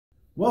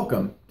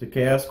Welcome to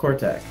Chaos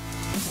Cortec.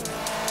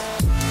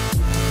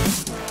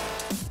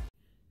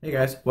 Hey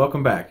guys,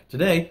 welcome back.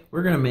 Today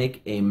we're going to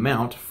make a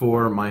mount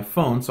for my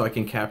phone so I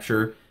can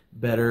capture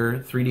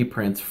better 3D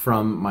prints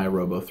from my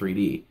Robo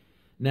 3D.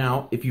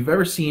 Now, if you've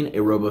ever seen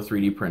a Robo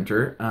 3D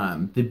printer,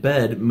 the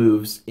bed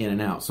moves in and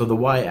out. So the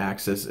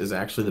y-axis is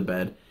actually the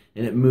bed,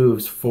 and it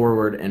moves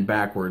forward and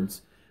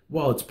backwards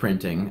while it's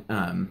printing.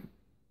 And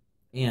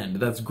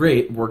that's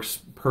great, works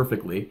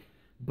perfectly.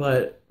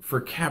 But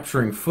for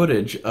capturing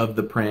footage of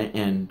the print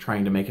and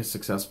trying to make a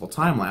successful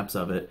time lapse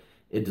of it,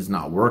 it does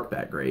not work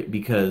that great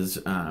because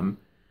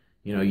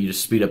you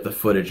just speed up the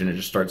footage and it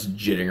just starts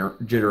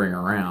jittering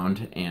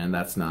around, and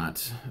that's not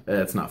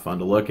fun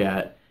to look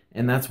at.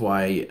 And that's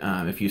why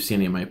if you've seen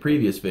any of my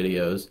previous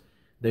videos,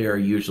 they are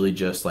usually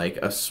just like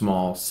a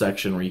small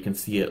section where you can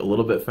see it a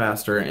little bit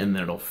faster and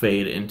then it'll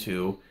fade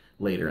into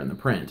later in the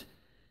print.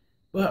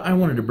 But I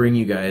wanted to bring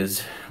you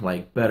guys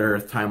like better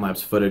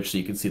time-lapse footage so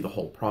you can see the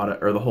whole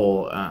product or the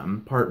whole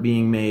part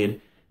being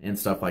made and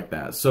stuff like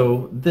that.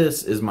 So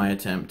this is my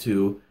attempt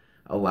to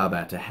allow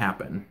that to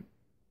happen.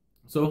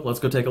 So let's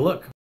go take a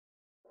look.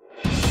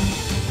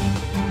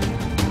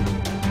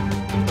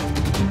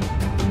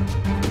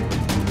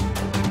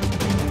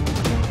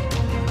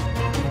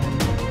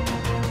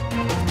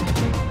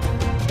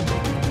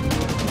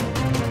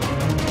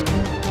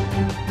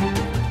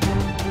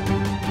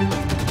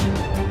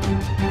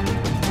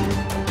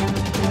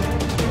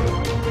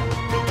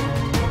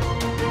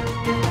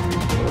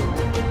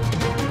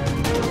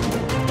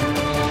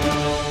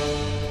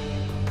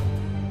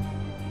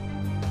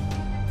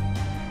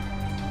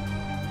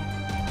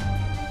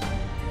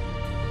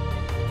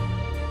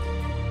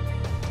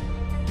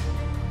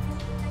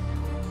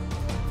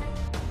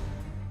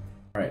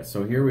 Alright,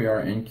 so here we are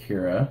in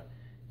Cura.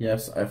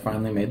 Yes, I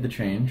finally made the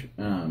change.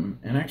 And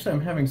actually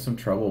I'm having some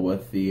trouble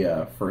with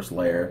the first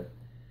layer.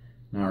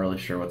 Not really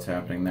sure what's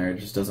happening there. It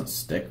just doesn't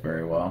stick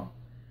very well.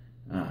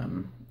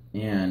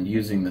 And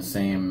using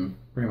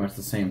pretty much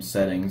the same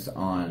settings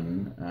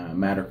on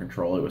matter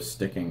control, it was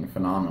sticking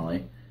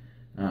phenomenally.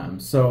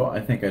 So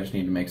I think I just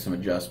need to make some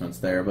adjustments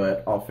there,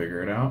 but I'll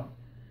figure it out.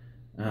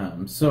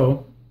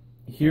 So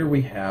here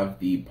we have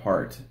the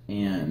part,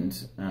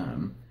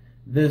 and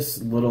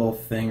this little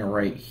thing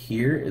right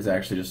here is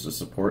actually just a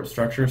support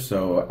structure,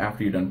 so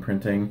after you're done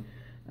printing,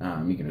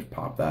 you can just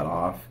pop that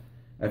off.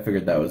 I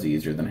figured that was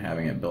easier than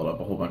having it build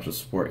up a whole bunch of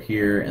support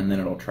here, and then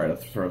it'll try to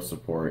throw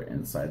support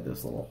inside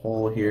this little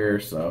hole here,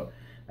 so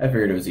I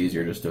figured it was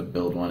easier just to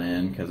build one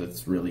in because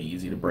it's really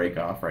easy to break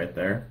off right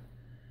there.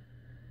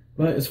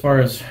 But as far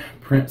as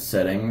print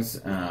settings,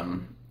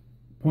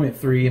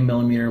 0.3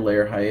 millimeter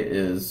layer height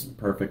is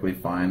perfectly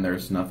fine.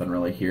 There's nothing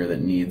really here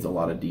that needs a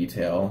lot of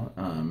detail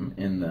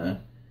in the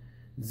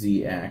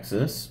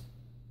Z-axis.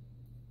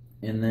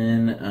 And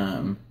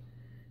then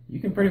you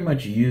can pretty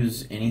much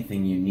use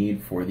anything you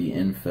need for the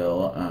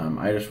infill.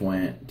 I just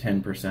went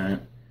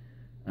 10%.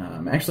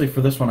 Actually,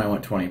 for this one I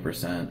went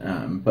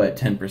 20%, but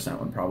 10%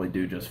 would probably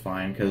do just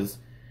fine because,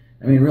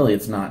 I mean, really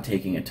it's not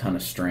taking a ton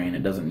of strain.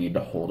 It doesn't need to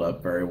hold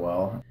up very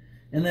well.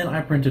 And then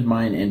I printed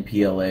mine in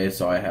PLA,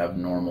 so I have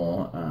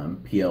normal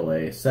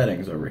PLA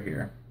settings over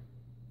here.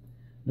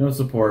 No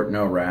support,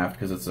 no raft,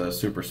 because it's a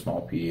super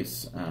small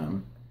piece.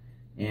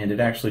 And it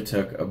actually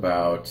took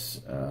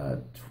about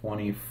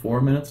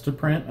 24 minutes to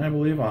print, I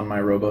believe, on my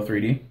Robo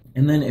 3D.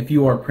 And then if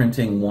you are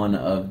printing one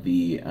of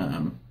the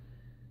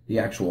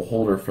actual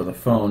holder for the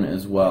phone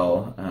as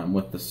well,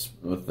 with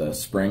the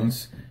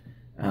springs,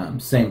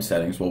 same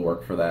settings will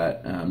work for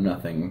that.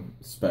 Nothing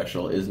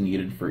special is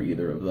needed for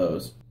either of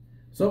those.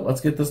 So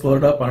let's get this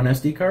loaded up on an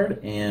SD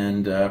card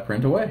and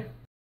print away.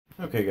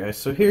 Okay guys,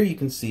 so here you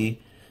can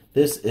see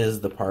this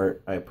is the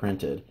part I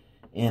printed.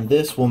 And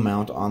this will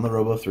mount on the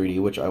Robo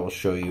 3D, which I will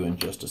show you in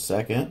just a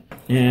second.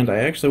 And I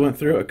actually went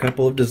through a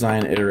couple of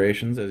design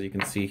iterations, as you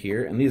can see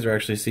here. And these are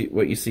actually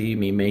what you see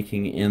me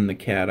making in the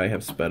CAD I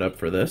have sped up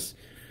for this.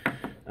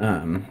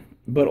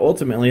 But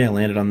ultimately I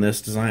landed on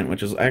this design,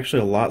 which is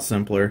actually a lot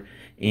simpler.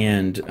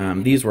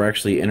 And these were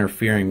actually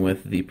interfering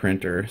with the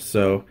printer,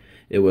 so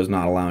it was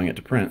not allowing it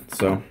to print.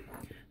 So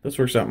this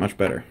works out much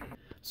better.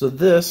 So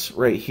this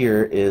right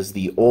here is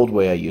the old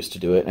way I used to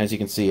do it. As you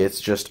can see, it's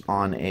just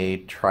on a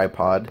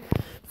tripod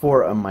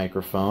for a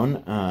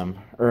microphone,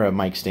 or a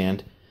mic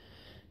stand.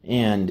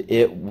 And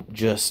it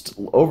just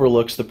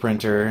overlooks the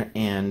printer,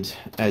 and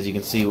as you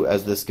can see,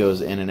 as this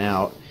goes in and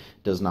out,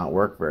 does not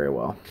work very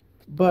well.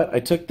 But I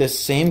took this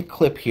same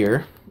clip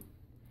here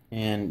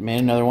and made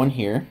another one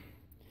here,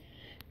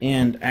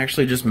 and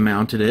actually just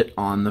mounted it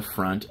on the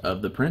front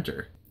of the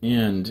printer.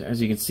 And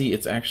as you can see,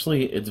 it's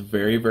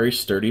very, very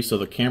sturdy, so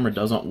the camera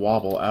doesn't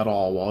wobble at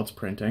all while it's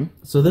printing.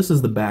 So this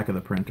is the back of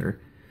the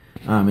printer,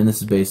 and this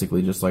is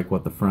basically just like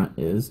what the front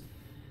is.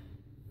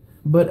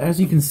 But as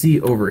you can see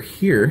over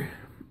here,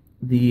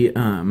 there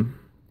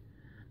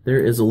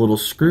is a little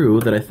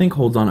screw that I think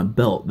holds on a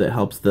belt that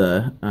helps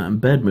the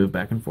bed move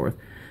back and forth.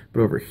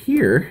 But over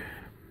here,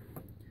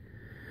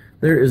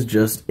 there is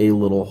just a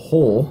little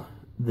hole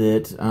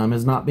that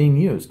is not being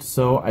used.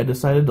 So I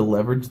decided to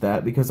leverage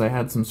that because I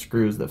had some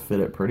screws that fit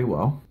it pretty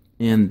well.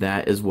 And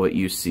that is what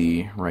you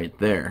see right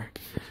there.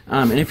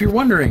 And if you're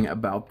wondering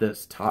about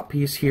this top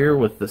piece here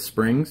with the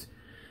springs,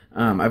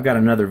 I've got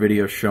another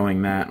video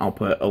showing that. I'll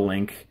put a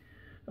link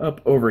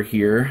up over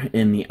here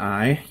in the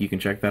eye. You can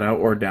check that out,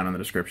 or down in the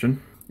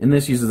description. And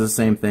this uses the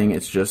same thing.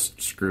 It's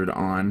just screwed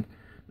on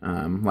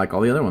like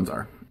all the other ones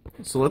are.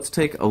 So let's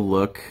take a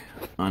look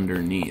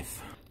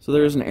underneath. So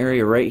there's an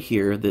area right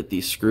here that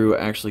the screw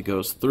actually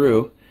goes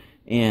through,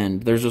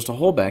 and there's just a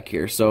hole back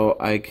here. So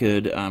I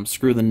could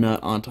screw the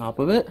nut on top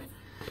of it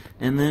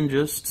and then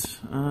just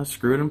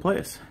screw it in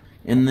place.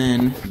 And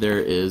then there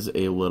is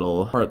a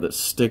little part that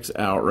sticks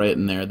out right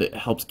in there that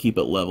helps keep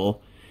it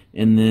level.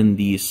 And then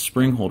these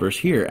spring holders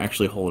here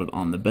actually hold it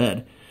on the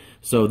bed.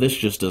 So this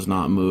just does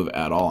not move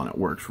at all, and it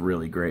works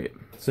really great.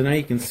 So now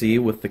you can see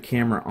with the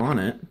camera on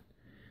it,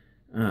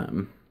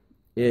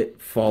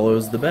 it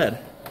follows the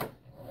bed.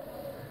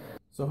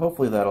 So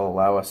hopefully that'll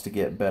allow us to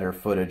get better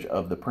footage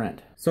of the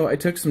print. So I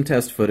took some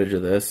test footage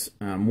of this,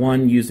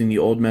 one using the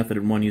old method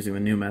and one using the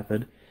new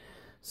method.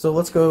 So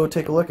let's go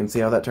take a look and see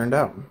how that turned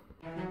out.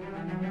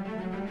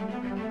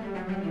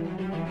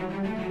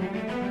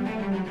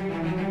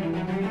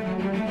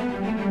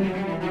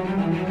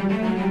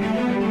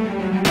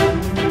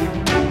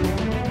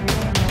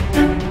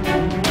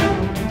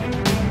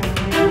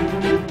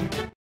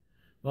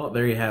 Well,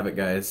 there you have it,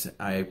 guys.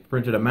 I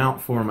printed a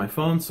mount for my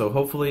phone, so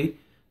hopefully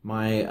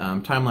my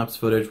time-lapse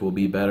footage will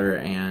be better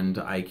and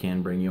I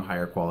can bring you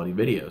higher quality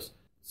videos.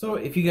 So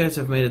if you guys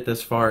have made it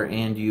this far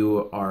and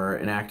you are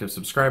an active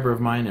subscriber of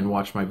mine and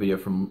watched my video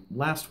from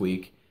last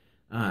week,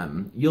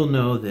 you'll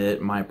know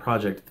that my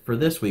project for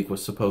this week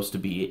was supposed to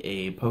be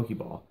a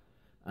Pokeball.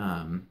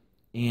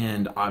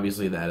 And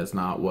obviously that is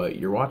not what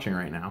you're watching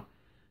right now.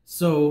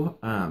 So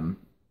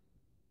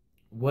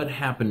what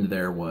happened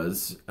there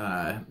was,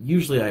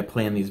 usually I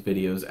plan these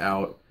videos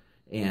out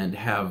and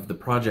have the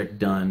project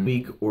done a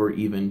week or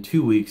even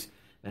 2 weeks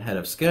ahead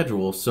of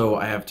schedule, so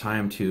I have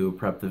time to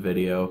prep the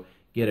video,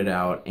 get it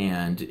out,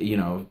 and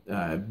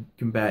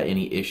combat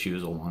any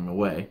issues along the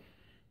way.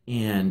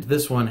 And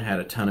this one had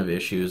a ton of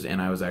issues,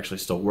 and I was actually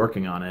still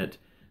working on it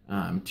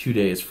 2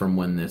 days from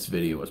when this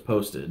video was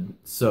posted.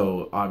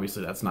 So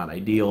obviously that's not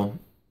ideal,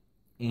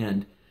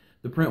 and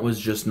the print was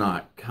just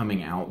not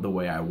coming out the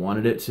way I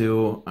wanted it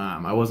to.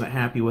 I wasn't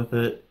happy with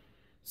it,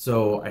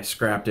 so I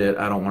scrapped it.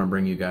 I don't want to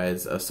bring you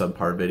guys a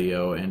subpar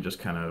video and just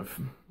kind of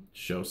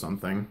show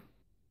something.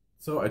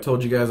 So I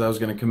told you guys I was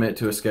going to commit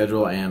to a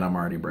schedule, and I'm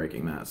already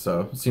breaking that,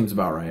 so it seems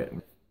about right.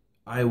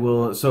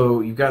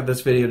 So you've got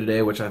this video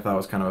today, which I thought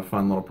was kind of a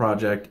fun little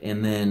project,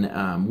 and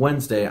then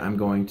Wednesday I'm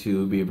going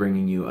to be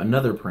bringing you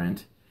another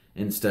print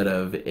instead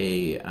of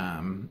a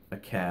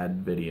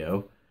CAD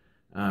video.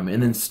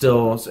 And then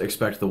still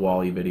expect the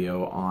Wally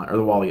video or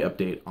the Wally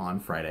update on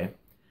Friday.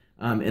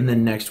 And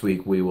then next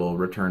week we will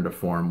return to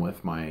form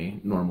with my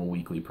normal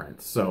weekly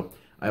prints. So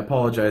I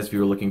apologize if you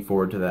were looking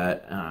forward to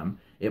that.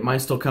 It might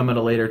still come at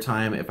a later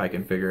time if I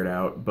can figure it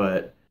out,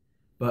 but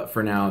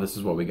for now this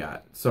is what we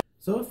got.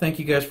 So thank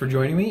you guys for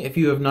joining me. If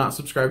you have not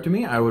subscribed to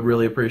me, I would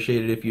really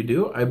appreciate it if you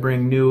do. I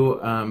bring new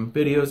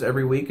videos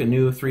every week, a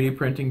new 3D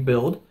printing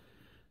build.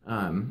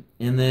 And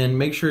then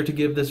make sure to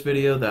give this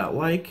video that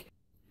like.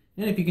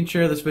 And if you can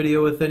share this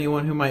video with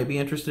anyone who might be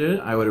interested in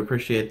it, I would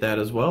appreciate that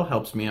as well.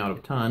 Helps me out a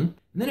ton.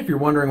 And then if you're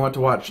wondering what to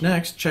watch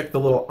next, check the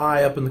little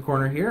eye up in the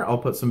corner here. I'll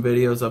put some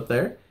videos up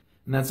there.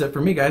 And that's it for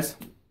me, guys.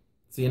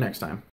 See you next time.